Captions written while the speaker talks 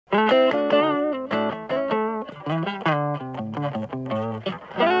How's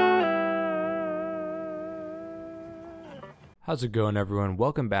it going, everyone?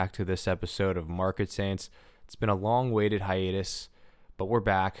 Welcome back to this episode of Market Saints. It's been a long-awaited hiatus, but we're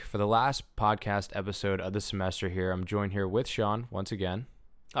back for the last podcast episode of the semester here. I'm joined here with Sean once again.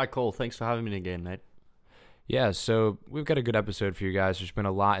 Hi, Cole. Thanks for having me again, mate. Yeah, so we've got a good episode for you guys. There's been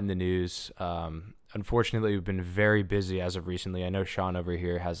a lot in the news. Unfortunately, we've been very busy as of recently. I know Sean over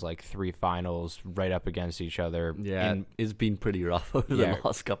here has like 3 finals right up against each other. Yeah, it's been pretty rough over the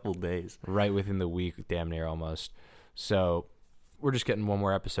last couple of days. Right within the week, damn near almost. So we're just getting one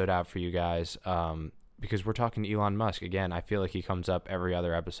more episode out for you guys because we're talking to Elon Musk. Again, I feel like he comes up every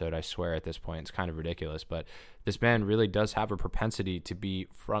other episode, I swear at this point. It's kind of ridiculous, but this man really does have a propensity to be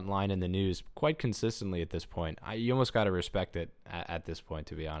frontline in the news quite consistently at this point. You almost got to respect it at this point,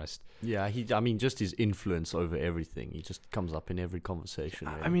 to be honest. Yeah, just his influence over everything. He just comes up in every conversation.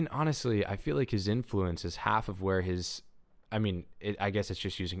 Really. I mean, honestly, I feel like his influence is half of where I guess it's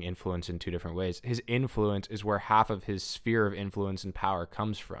just using influence in 2 different ways. His influence is where half of his sphere of influence and power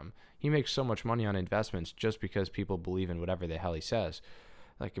comes from. He makes so much money on investments just because people believe in whatever the hell he says.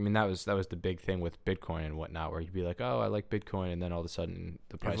 Like, I mean, that was the big thing with Bitcoin and whatnot, where you'd be like, oh, I like Bitcoin, and then all of a sudden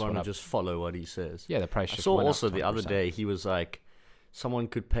the price Everyone went up. would just follow what he says. Yeah, the price just went up. I saw also the other day, he was like, someone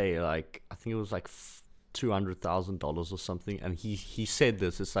could pay like, I think it was like $200,000 or something, and he said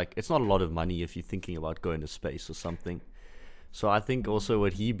this, it's like, it's not a lot of money if you're thinking about going to space or something. So I think also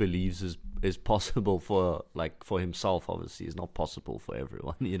what he believes is possible for himself, obviously, is not possible for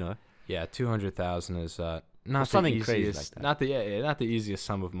everyone, you know? Yeah, 200,000 is not something the easiest, crazy like that. not the easiest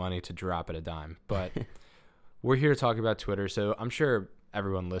sum of money to drop at a dime. But we're here to talk about Twitter, so I'm sure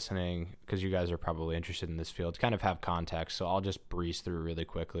everyone listening, because you guys are probably interested in this field, kind of have context. So I'll just breeze through really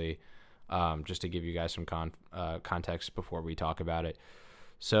quickly, just to give you guys some context before we talk about it.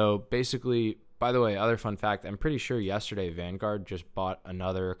 So basically, by the way, other fun fact, I'm pretty sure yesterday Vanguard just bought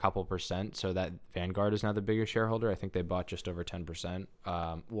another couple percent, so that Vanguard is now the biggest shareholder. I think they bought just over 10%.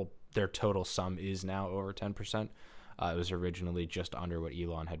 Their total sum is now over 10%. It was originally just under what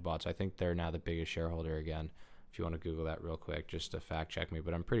Elon had bought, so I think they're now the biggest shareholder again. If you want to Google that real quick, just to fact check me,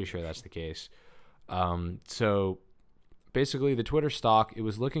 but I'm pretty sure that's the case. So basically, the Twitter stock, it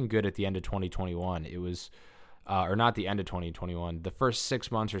was looking good at the end of 2021. It was... or not the end of 2021, the first 6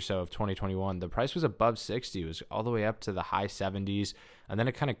 months or so of 2021, the price was above 60. It was all the way up to the high 70s, and then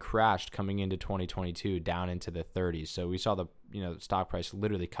it kind of crashed coming into 2022 down into the 30s. So we saw the stock price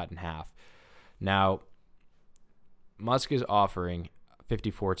literally cut in half. Now, Musk is offering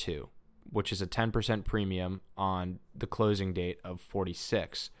 54.2, which is a 10% premium on the closing date of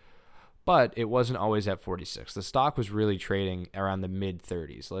 46. But it wasn't always at 46. The stock was really trading around the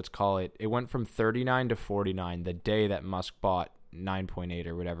mid-30s. Let's call it. It went from 39 to 49 the day that Musk bought 9.8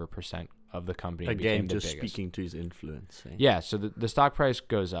 or whatever percent of the company. Again, just speaking to his influence. Yeah, so the stock price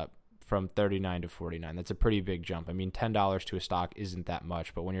goes up from 39 to 49. That's a pretty big jump. I mean, $10 to a stock isn't that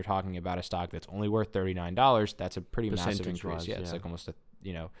much, but when you're talking about a stock that's only worth $39, that's a pretty massive increase. Yeah, it's like almost a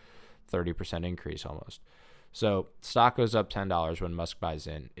 30% increase almost. So stock goes up $10 when Musk buys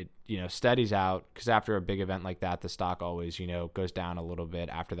in. It steadies out because after a big event like that, the stock always goes down a little bit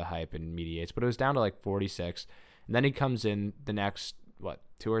after the hype and mediates. But it was down to like 46, and then he comes in the next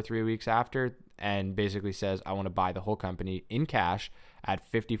 2 or 3 weeks after and basically says, "I want to buy the whole company in cash at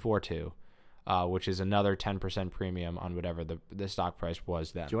 54.2." Which is another 10% premium on whatever the stock price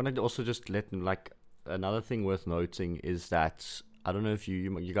was then. Do you want to also just another thing worth noting is that I don't know if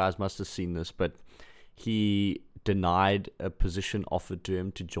you guys must have seen this, but he denied a position offered to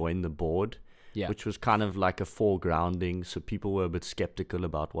him to join the board, which was kind of like a foregrounding. So people were a bit skeptical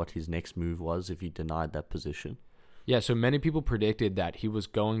about what his next move was if he denied that position. Yeah, so many people predicted that he was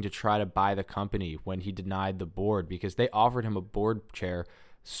going to try to buy the company when he denied the board because they offered him a board chair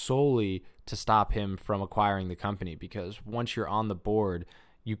solely to stop him from acquiring the company, because once you're on the board,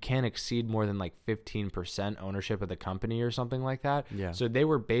 you can't exceed more than like 15% ownership of the company or something like that. Yeah. So they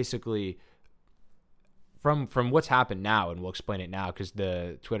were basically... From what's happened now, and we'll explain it now because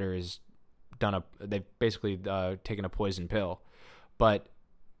the Twitter has they've basically taken a poison pill. But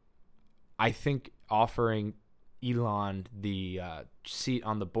I think offering Elon the seat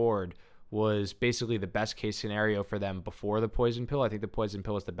on the board was basically the best case scenario for them before the poison pill. I think the poison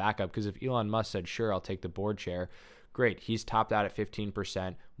pill is the backup, because if Elon Musk said, sure, I'll take the board chair, great, he's topped out at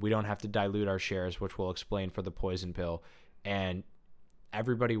 15%. We don't have to dilute our shares, which we'll explain for the poison pill. And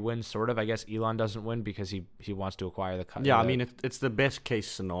everybody wins, sort of. I guess Elon doesn't win because he wants to acquire the company. Yeah, I mean, it's the best case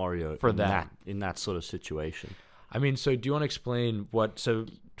scenario for them in that sort of situation. I mean, so do you want to explain so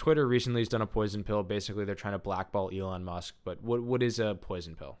Twitter recently has done a poison pill. Basically, they're trying to blackball Elon Musk. But what is a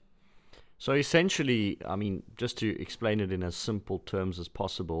poison pill? So essentially, I mean, just to explain it in as simple terms as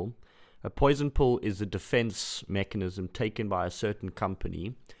possible, a poison pill is a defense mechanism taken by a certain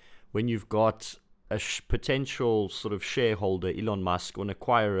company when you've got a potential sort of shareholder, Elon Musk, or an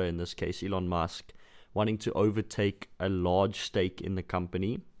acquirer in this case, Elon Musk, wanting to overtake a large stake in the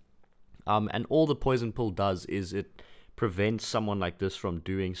company. And all the poison pill does is it prevents someone like this from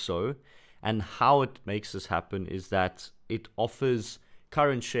doing so. And how it makes this happen is that it offers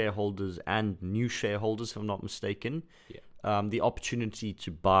current shareholders and new shareholders, if I'm not mistaken, the opportunity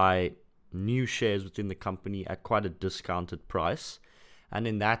to buy new shares within the company at quite a discounted price. And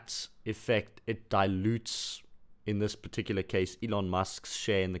in that effect, it dilutes, in this particular case, Elon Musk's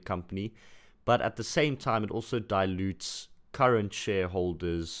share in the company. But at the same time, it also dilutes current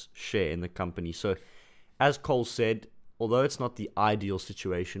shareholders' share in the company. So as Cole said, although it's not the ideal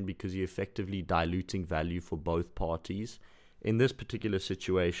situation because you're effectively diluting value for both parties, in this particular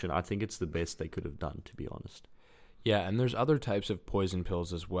situation, I think it's the best they could have done, to be honest. Yeah, and there's other types of poison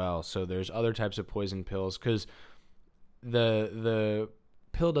pills as well. So there's other types of poison pills because the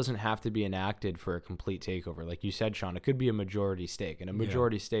pill doesn't have to be enacted for a complete takeover. Like you said, Sean, it could be a majority stake, and a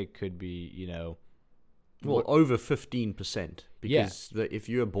majority stake could be, over 15%. Because if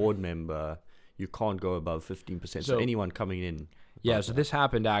you're a board member, you can't go above 15%. So anyone coming in. Yeah, so this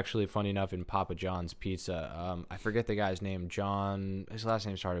happened actually, funny enough, in Papa John's Pizza. I forget the guy's name, John. His last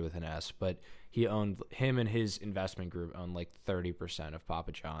name started with an S, but him and his investment group owned like 30% of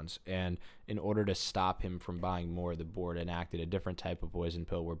Papa John's. And in order to stop him from buying more, the board enacted a different type of poison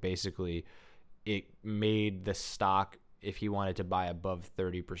pill where basically it made the stock, if he wanted to buy above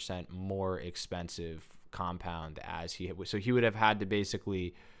 30%, more expensive compound so he would have had to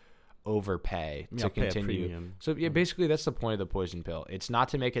basically overpay to continue. So basically that's the point of the poison pill. It's not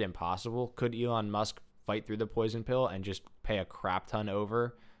to make it impossible. Could Elon Musk fight through the poison pill and just pay a crap ton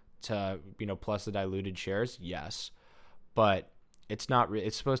over to, plus the diluted shares? Yes. But it's not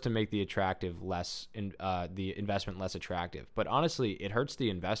it's supposed to make the the investment less attractive. But honestly, it hurts the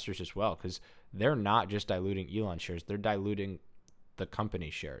investors as well because they're not just diluting Elon shares, they're diluting the company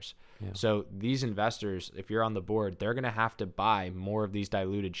shares. So these investors, if you're on the board, they're going to have to buy more of these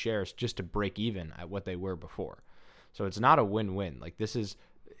diluted shares just to break even at what they were before. So it's not a win-win. Like this is,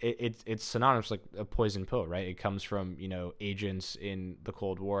 it's synonymous like a poison pill, right? It comes from, agents in the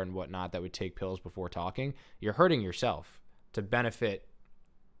Cold War and whatnot that would take pills before talking. You're hurting yourself to benefit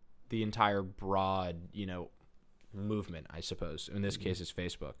the entire broad, movement, I suppose. In this case, is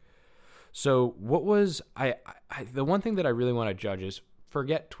Facebook. So what was the one thing that I really want to judge is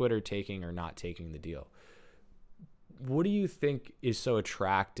forget Twitter taking or not taking the deal. What do you think is so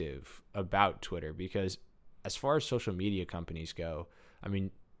attractive about Twitter? Because as far as social media companies go, I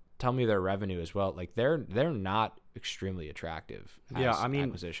mean, tell me their revenue as well. Like they're not extremely attractive as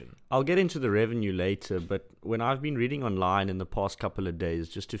acquisition. I'll get into the revenue later, but when I've been reading online in the past couple of days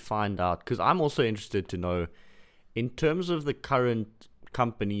just to find out, because I'm also interested to know in terms of the current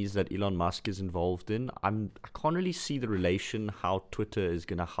companies that Elon Musk is involved in, I can't really see the relation how Twitter is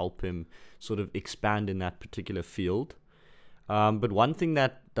going to help him sort of expand in that particular field. But one thing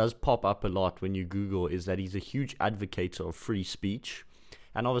that does pop up a lot when you Google is that he's a huge advocate of free speech.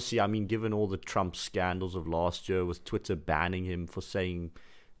 And obviously, I mean, given all the Trump scandals of last year with Twitter banning him for saying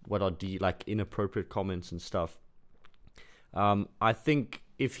what are inappropriate comments and stuff, I think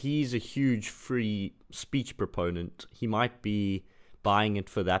if he's a huge free speech proponent, he might be buying it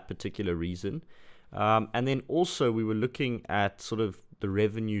for that particular reason. And then also we were looking at sort of the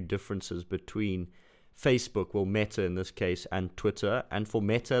revenue differences between Facebook, well, Meta in this case, and Twitter. And for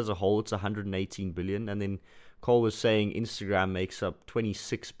Meta as a whole, it's 118 billion. And then Cole was saying Instagram makes up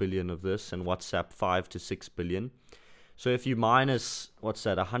 26 billion of this and WhatsApp 5 to 6 billion. So if you minus,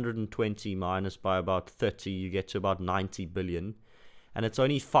 120 minus by about 30, you get to about 90 billion. And it's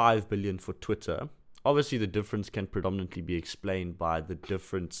only 5 billion for Twitter. Obviously, the difference can predominantly be explained by the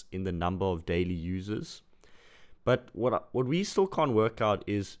difference in the number of daily users. But what we still can't work out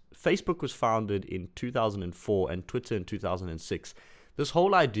is Facebook was founded in 2004 and Twitter in 2006. This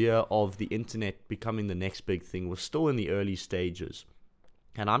whole idea of the internet becoming the next big thing was still in the early stages.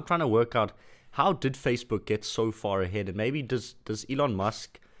 And I'm trying to work out, how did Facebook get so far ahead? And maybe does Elon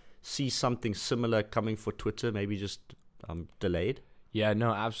Musk see something similar coming for Twitter, maybe just delayed? Yeah,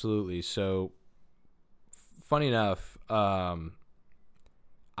 no, absolutely. So funny enough, I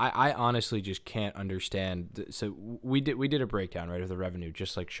honestly just can't understand. So we did a breakdown, right, of the revenue,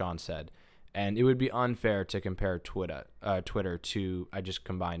 just like Sean said, and it would be unfair to compare Twitter to, I just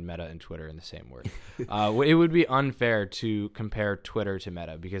combined Meta and Twitter in the same word. It would be unfair to compare Twitter to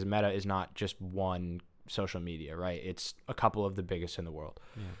Meta because Meta is not just one social media, right? It's a couple of the biggest in the world.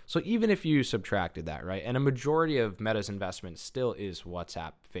 Yeah. So even if you subtracted that, right, and a majority of Meta's investment still is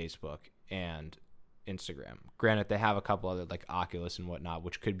WhatsApp, Facebook, and Instagram. Granted, they have a couple other like Oculus and whatnot,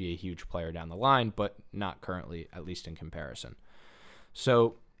 which could be a huge player down the line, but not currently, at least in comparison.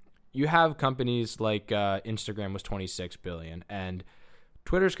 So you have companies like Instagram was 26 billion, and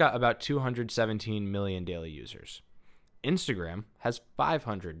Twitter's got about 217 million daily users. Instagram has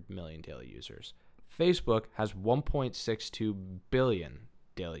 500 million daily users. Facebook has 1.62 billion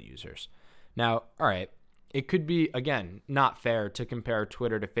daily users. Now, all right, it could be, again, not fair to compare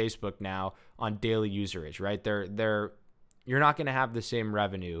Twitter to Facebook now on daily userage, right? You're not going to have the same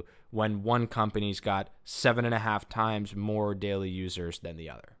revenue when one company's got 7.5 times more daily users than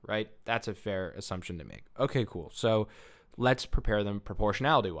the other, right? That's a fair assumption to make. Okay, cool. So let's prepare them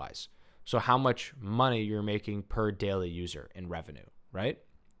proportionality-wise. So how much money you're making per daily user in revenue, right?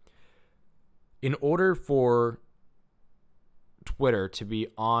 In order for Twitter to be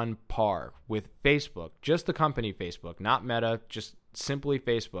on par with Facebook, just the company Facebook, not Meta, just simply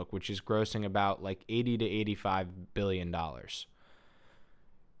Facebook, which is grossing about like $80 to $85 billion,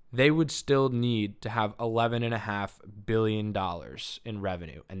 they would still need to have $11.5 billion in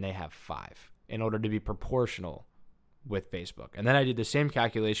revenue, and they have 5 in order to be proportional with Facebook. And then I did the same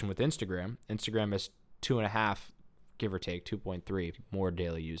calculation with Instagram. Instagram has 2.5, give or take 2.3 more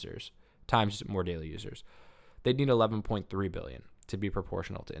daily users, times more daily users. They'd need 11.3 billion to be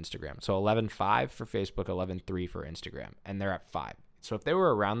proportional to Instagram. So 11.5 for Facebook, 11.3 for Instagram, and they're at 5. So if they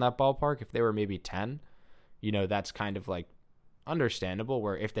were around that ballpark, if they were maybe 10, that's kind of like understandable,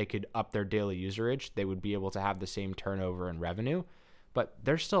 where if they could up their daily userage, they would be able to have the same turnover and revenue, but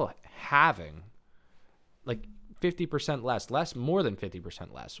they're still having like 50% less, more than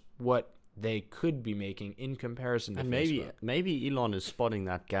 50% less what they could be making in comparison to Facebook. Maybe Elon is spotting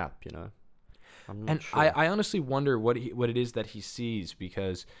that gap, I'm not sure. I honestly wonder what it is that he sees,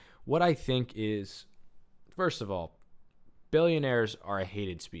 because what I think is, first of all, billionaires are a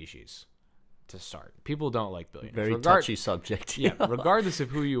hated species to start. People don't like billionaires. Very touchy subject. Yeah, regardless of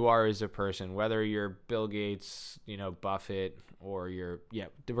who you are as a person, whether you're Bill Gates, Buffett, or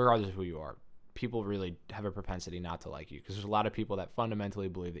regardless of who you are, people really have a propensity not to like you, because there's a lot of people that fundamentally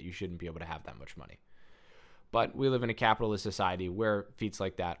believe that you shouldn't be able to have that much money. But we live in a capitalist society where feats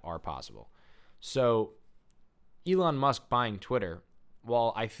like that are possible. So Elon Musk buying Twitter,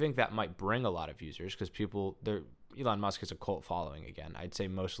 while I think that might bring a lot of users, because Elon Musk has a cult following again, I'd say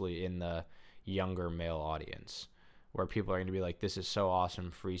mostly in the younger male audience, where people are going to be like, this is so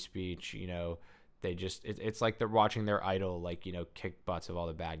awesome, free speech, it's like they're watching their idol, kick butts of all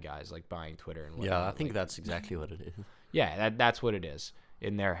the bad guys, like buying Twitter and whatnot. Yeah, I think that's exactly what it is. Yeah, that's what it is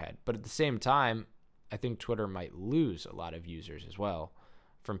in their head. But at the same time, I think Twitter might lose a lot of users as well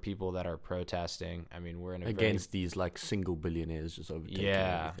from people that are protesting. I mean, we're in against these like single billionaires just overtaking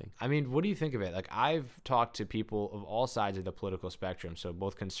everything. I mean, what do you think of it? Like, I've talked to people of all sides of the political spectrum, so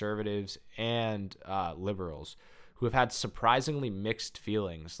both conservatives and liberals, who have had surprisingly mixed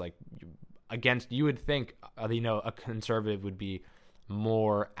feelings. Like, you would think, a conservative would be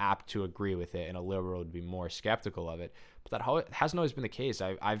more apt to agree with it and a liberal would be more skeptical of it. But that hasn't always been the case.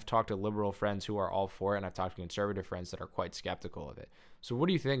 I've talked to liberal friends who are all for it, and I've talked to conservative friends that are quite skeptical of it. So what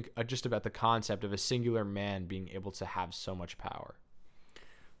do you think just about the concept of a singular man being able to have so much power?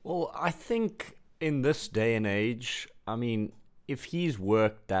 Well, I think in this day and age, if he's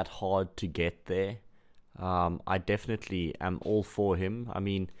worked that hard to get there, I definitely am all for him.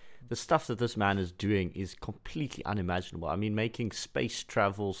 The stuff that this man is doing is completely unimaginable. Making space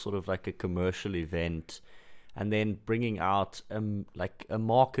travel sort of like a commercial event, and then bringing out a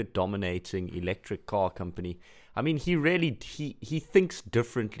market-dominating electric car company. He really he thinks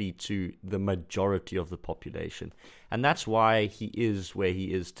differently to the majority of the population, and that's why he is where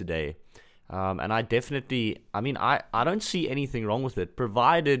he is today. And I definitely, I don't see anything wrong with it,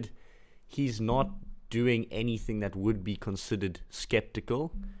 provided he's not doing anything that would be considered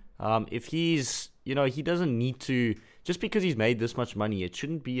skeptical. If he's, he doesn't need to, just because he's made this much money, it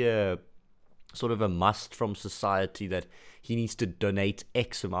shouldn't be a sort of a must from society that he needs to donate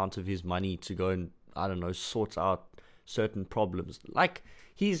X amount of his money to go and, sort out certain problems.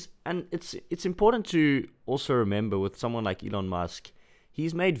 And it's important to also remember with someone like Elon Musk,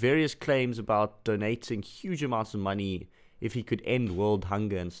 he's made various claims about donating huge amounts of money if he could end world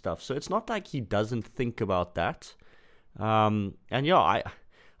hunger and stuff. So it's not like he doesn't think about that.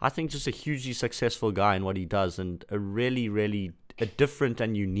 I think just a hugely successful guy in what he does, and a really, really a different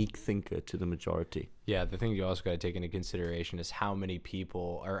and unique thinker to the majority. Yeah, the thing you also got to take into consideration is how many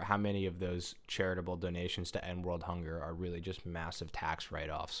people or how many of those charitable donations to end world hunger are really just massive tax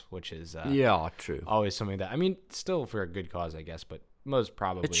write-offs, which is Yeah, true. always something that, I mean, still for a good cause, I guess, but most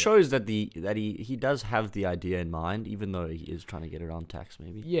probably. It shows that he does have the idea in mind, even though he is trying to get around tax,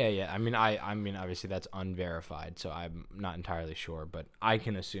 maybe. Yeah. I mean, obviously that's unverified, so I'm not entirely sure, but I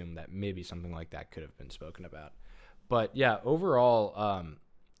can assume that maybe something like that could have been spoken about. But yeah, overall,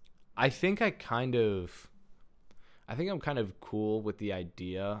 I think I'm kind of cool with the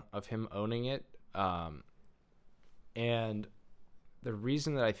idea of him owning it. And the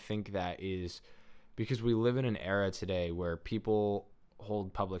reason that I think that is because we live in an era today where people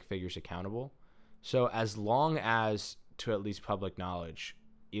hold public figures accountable. So as long as, to at least public knowledge,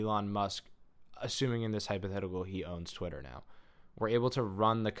 Elon Musk, assuming in this hypothetical he owns Twitter now, we're able to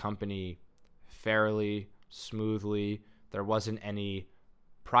run the company fairly, smoothly. There wasn't any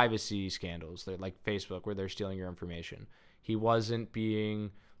privacy scandals like Facebook where they're stealing your information. He wasn't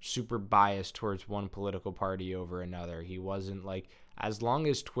being super biased towards one political party over another. He wasn't like, as long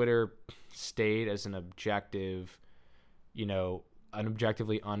as Twitter stayed as an objective,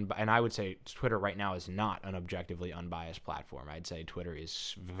 and I would say Twitter right now is not an objectively unbiased platform. I'd say Twitter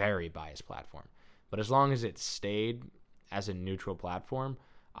is very biased platform. But as long as it stayed as a neutral platform,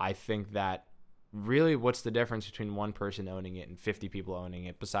 I think that really what's the difference between one person owning it and 50 people owning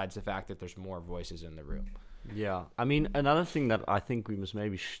it, besides the fact that there's more voices in the room? Yeah. I mean, another thing that I think we must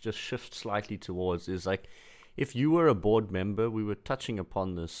maybe just shift slightly towards is like, if you were a board member, we were touching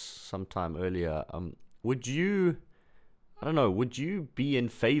upon this sometime earlier, would you be in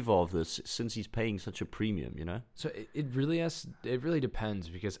favor of this since he's paying such a premium, So it really depends,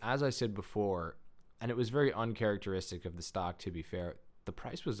 because as I said before, and it was very uncharacteristic of the stock, to be fair, the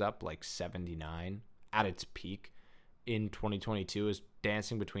price was up like 79 at its peak in 2022, is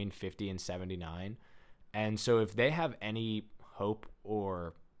dancing between 50 and 79. And so if they have any hope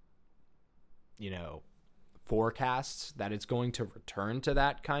or, forecasts that it's going to return to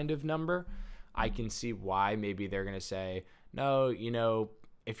that kind of number, I can see why maybe they're going to say, no,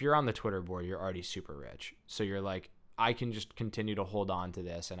 if you're on the Twitter board, you're already super rich. So you're like, I can just continue to hold on to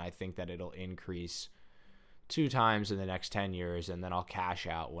this, and I think that it'll increase 2 times in the next 10 years, and then I'll cash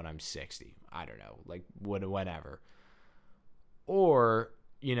out when I'm 60. I don't know, like whenever. Or,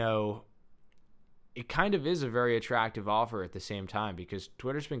 it kind of is a very attractive offer at the same time, because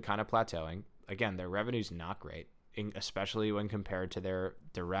Twitter's been kind of plateauing. Again, their revenue's not great, especially when compared to their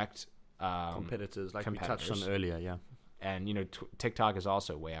direct competitors, like we touched on earlier, yeah. And, TikTok is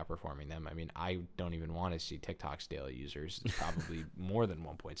also way outperforming them. I mean, I don't even want to see TikTok's daily users. It's probably more than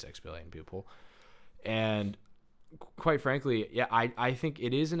 1.6 billion people. And quite frankly, yeah, I think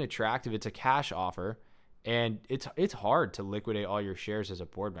it is it's a cash offer. And it's hard to liquidate all your shares as a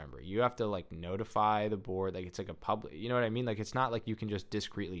board member. You have to like notify the board, like it's like a public, you know what I mean? Like it's not like you can just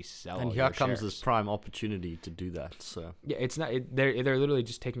discreetly sell. And all here your comes shares. this prime opportunity to do that. So yeah, it's not. They're literally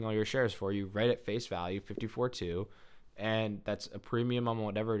just taking all your shares for you right at face value, 54.2, and that's a premium on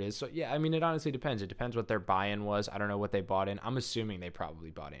whatever it is. So yeah, I mean, it honestly depends. It depends what their buy-in was. I don't know what they bought in. I'm assuming they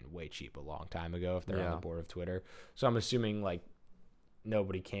probably bought in way cheap a long time ago if they're on the board of Twitter. So I'm assuming like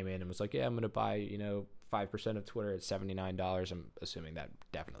nobody came in and was like, yeah, I'm going to buy 5% of Twitter at $79. I'm assuming that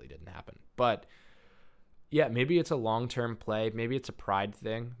definitely didn't happen. But yeah, maybe it's a long-term play. Maybe it's a pride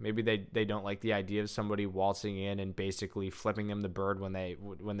thing. Maybe they don't like the idea of somebody waltzing in and basically flipping them the bird when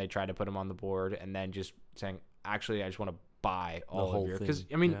they try to put them on the board, and then just saying, actually, I just want to buy all of your. Because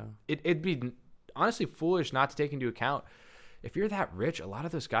I mean, it'd be honestly foolish not to take into account, if you're that rich, a lot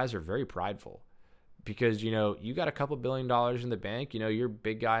of those guys are very prideful. Because you got a couple $1 billion in the bank. You're a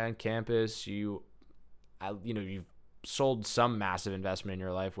big guy on campus. You've sold some massive investment in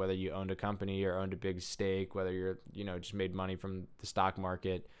your life, whether you owned a company or owned a big stake, whether you're, just made money from the stock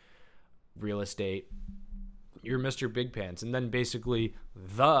market, real estate. You're Mr. Big Pants. And then basically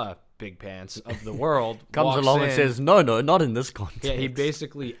the Big Pants of the world comes along and says, no, not in this context. Yeah, he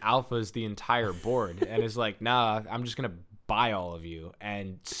basically alphas the entire board and is like, nah, I'm just going to buy all of you.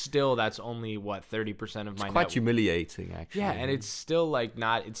 And still, that's only, 30% of my net. Quite humiliating, actually. Yeah, and it's still like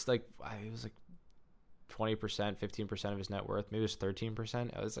not, it's like, it was like 20%, 15% of his net worth. Maybe it was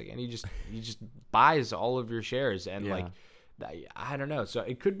 13%. I was like, and he just buys all of your shares. And like, I don't know. So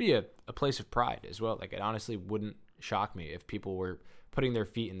it could be a place of pride as well. Like, it honestly wouldn't shock me if people were putting their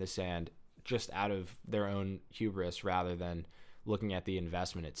feet in the sand just out of their own hubris rather than looking at the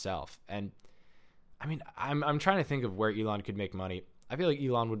investment itself. And I mean, I'm trying to think of where Elon could make money. I feel like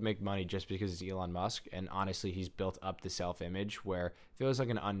Elon would make money just because it's Elon Musk, and honestly, he's built up the self-image where if it was like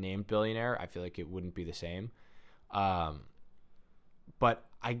an unnamed billionaire, I feel like it wouldn't be the same. But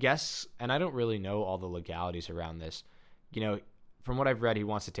I guess, and I don't really know all the legalities around this, from what I've read, he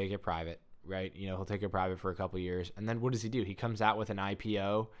wants to take it private, right? He'll take it private for a couple of years. And then what does he do? He comes out with an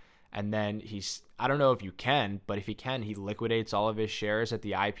IPO, and then I don't know if you can, but if he can, he liquidates all of his shares at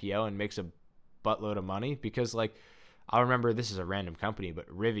the IPO and makes a buttload of money. Because I'll remember, this is a random company, but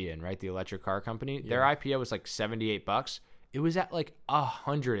Rivian, right? The electric car company, their IPO was like $78. It was at like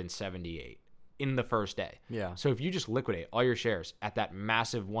 178 in the first day. Yeah. So if you just liquidate all your shares at that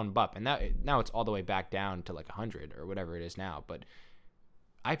massive one bump, and now it's all the way back down to like 100 or whatever it is now, but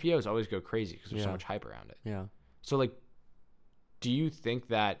IPOs always go crazy because there's so much hype around it. Yeah. So do you think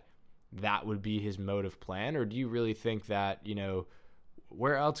that would be his mode of plan, or do you really think that,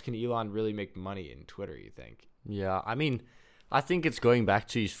 where else can Elon really make money in Twitter, you think? Yeah, I mean, I think it's going back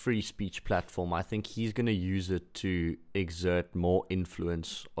to his free speech platform. I think he's going to use it to exert more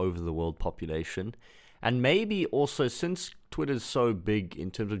influence over the world population. And maybe also, since Twitter's so big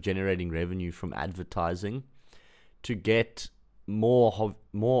in terms of generating revenue from advertising, to get more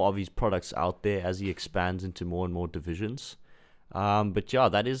of his products out there as he expands into more and more divisions. But yeah,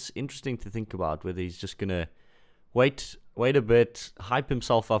 that is interesting to think about, whether he's just going to wait a bit, hype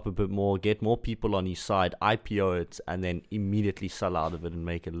himself up a bit more, get more people on his side, IPO it, and then immediately sell out of it and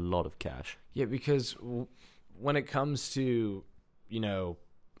make a lot of cash. Yeah, because when it comes to,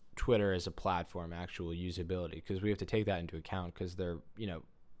 Twitter as a platform, actual usability, because we have to take that into account, because they're,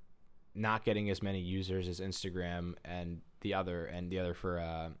 not getting as many users as Instagram and the other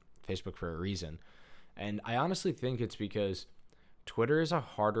for Facebook for a reason. And I honestly think it's because Twitter is a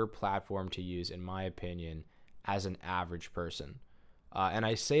harder platform to use, in my opinion, as an average person. And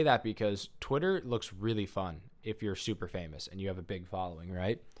I say that because Twitter looks really fun if you're super famous and you have a big following,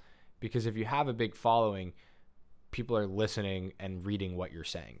 right? Because if you have a big following, people are listening and reading what you're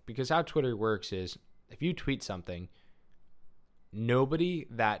saying. Because how Twitter works is, if you tweet something, nobody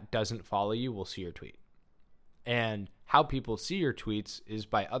that doesn't follow you will see your tweet. And how people see your tweets is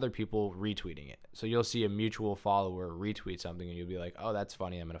by other people retweeting it. So you'll see a mutual follower retweet something and you'll be like, oh, that's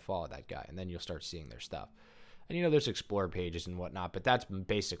funny, I'm going to follow that guy. And then you'll start seeing their stuff. And there's explore pages and whatnot, but that's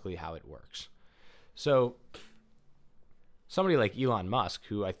basically how it works. So somebody like Elon Musk,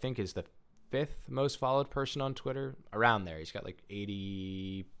 who I think is the 5th most followed person on Twitter, around there, he's got like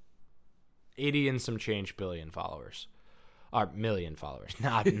 80 and some change billion followers. Or million followers,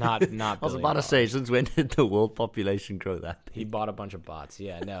 not billion. I was about to say, since when did the world population grow that big? He bought a bunch of bots.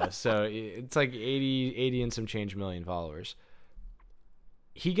 Yeah, no. So it's like 80 and some change million followers.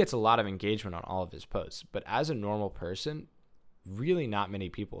 He gets a lot of engagement on all of his posts, but as a normal person, really not many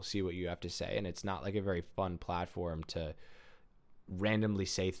people see what you have to say, and it's not like a very fun platform to randomly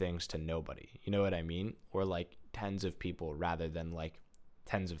say things to nobody. You know what I mean? Or like tens of people rather than like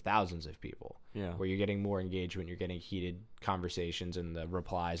tens of thousands of people. Yeah. Where you're getting more engagement, you're getting heated conversations and the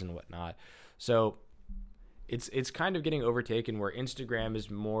replies and whatnot. So it's kind of getting overtaken, where Instagram is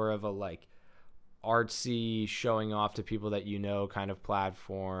more of a like artsy, showing off to people that kind of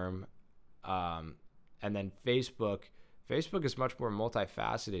platform. And then Facebook is much more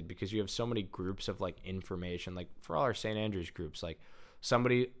multifaceted, because you have so many groups of like information. Like for all our St. Andrews groups, like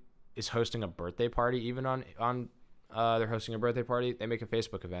somebody is hosting a birthday party, even on they're hosting a birthday party, they make a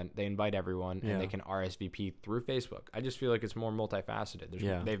Facebook event, they invite everyone, and they can RSVP through Facebook. I just feel like it's more multifaceted.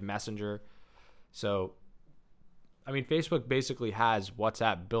 They have Messenger. So, I mean, Facebook basically has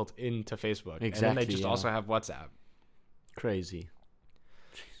WhatsApp built into Facebook. Exactly, and then they just also have WhatsApp. Crazy.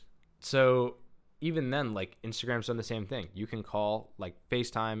 So, even then, like, Instagram's done the same thing. You can call, like,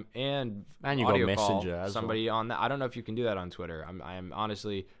 FaceTime and you audio got Messenger call as somebody on that. I don't know if you can do that on Twitter. I'm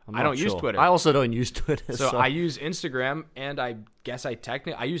honestly, I'm I don't not use sure. Twitter. I also don't use Twitter. So I use Instagram, and I guess I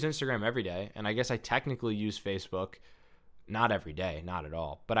use Instagram every day, and I guess I technically use Facebook. Not every day, not at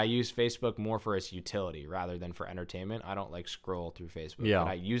all. But I use Facebook more for its utility rather than for entertainment. I don't like scroll through Facebook. Yeah.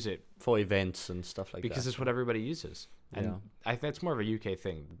 But I use it for events and stuff like because that. it's what everybody uses. And Yeah. I think it's more of a UK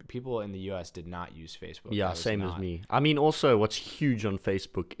thing. People in the US did not use Facebook. Yeah, same as me. I mean, also what's huge on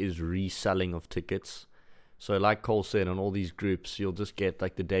Facebook is reselling of tickets. So like Cole said, on all these groups, you'll just get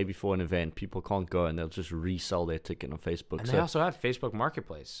like the day before an event, people can't go and they'll just resell their ticket on Facebook. And they also have Facebook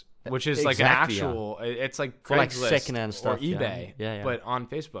Marketplace, which is like Exactly, an actual, it's like For, like, Craigslist secondhand stuff, or eBay, yeah. but on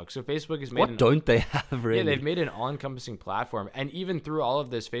Facebook. So Facebook is made What don't they have, really? Yeah, they've made an all-encompassing platform. And even through all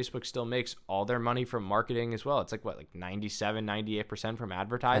of this, Facebook still makes all their money from marketing as well. It's like, 97, 98% from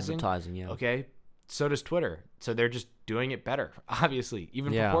advertising? Advertising, yeah. Okay, so does Twitter. So they're just doing it better, obviously.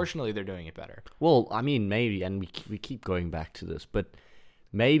 Even proportionally, they're doing it better. Well, I mean, maybe, and we keep going back to this, but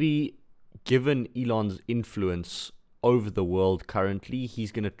maybe given Elon's influence over the world currently.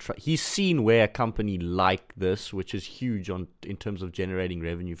 He's gonna try. He's seen where a company like this, which is huge in terms of generating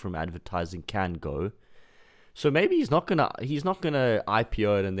revenue from advertising, can go. So maybe he's not gonna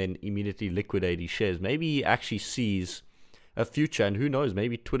IPO it and then immediately liquidate his shares. Maybe he actually sees a future, and who knows?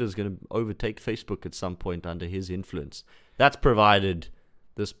 Maybe Twitter's gonna overtake Facebook at some point under his influence. That's provided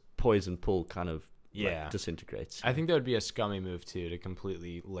this poison pill kind of disintegrates. I think that would be a scummy move too, to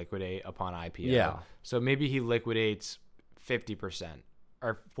completely liquidate upon IPO. Yeah. So maybe he liquidates 50%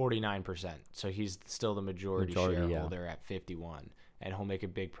 or 49%. So he's still the majority shareholder at 51, and he'll make a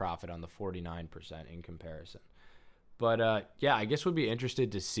big profit on the 49% in comparison. But I guess we'd be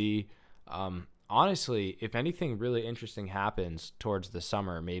interested to see. Honestly, if anything really interesting happens towards the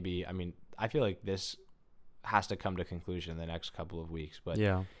summer, maybe. I mean, I feel like this has to come to conclusion in the next couple of weeks. But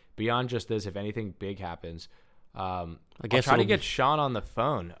beyond just this, if anything big happens, I'll try to get Sean on the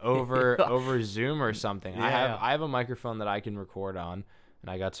phone over Zoom or something. Yeah. I have a microphone that I can record on,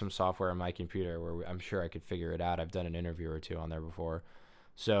 and I got some software on my computer where I'm sure I could figure it out. I've done an interview or two on there before.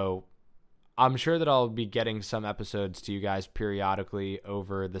 So I'm sure that I'll be getting some episodes to you guys periodically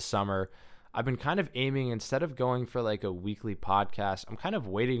over the summer. I've been kind of aiming, instead of going for like a weekly podcast, I'm kind of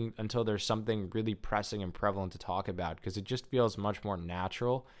waiting until there's something really pressing and prevalent to talk about, because it just feels much more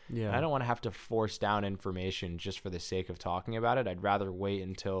natural. Yeah. And I don't want to have to force down information just for the sake of talking about it. I'd rather wait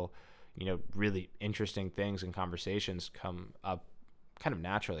until, really interesting things and conversations come up kind of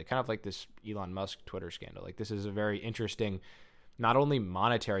naturally, kind of like this Elon Musk Twitter scandal. Like, this is a very interesting, not only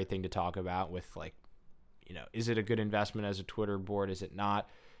monetary thing to talk about with like, is it a good investment as a Twitter board? Is it not?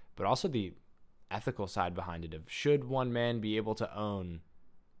 But also the ethical side behind it of, should one man be able to own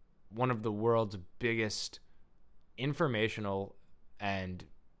one of the world's biggest informational and,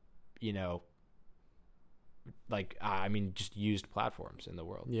 just used platforms in the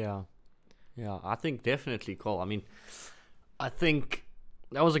world? Yeah. Yeah, I think definitely, Cole. I mean, I think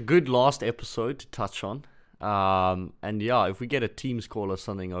that was a good last episode to touch on. If we get a Teams call or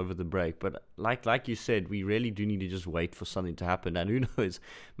something over the break, but like you said, we really do need to just wait for something to happen. And who knows,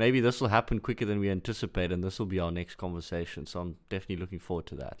 maybe this will happen quicker than we anticipate, and this will be our next conversation. So I'm definitely looking forward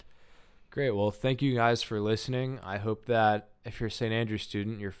to that. Great. Well, thank you guys for listening. I hope that if you're a St. Andrews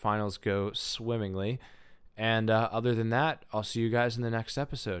student, your finals go swimmingly. And other than that, I'll see you guys in the next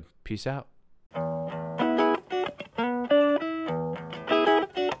episode. Peace out.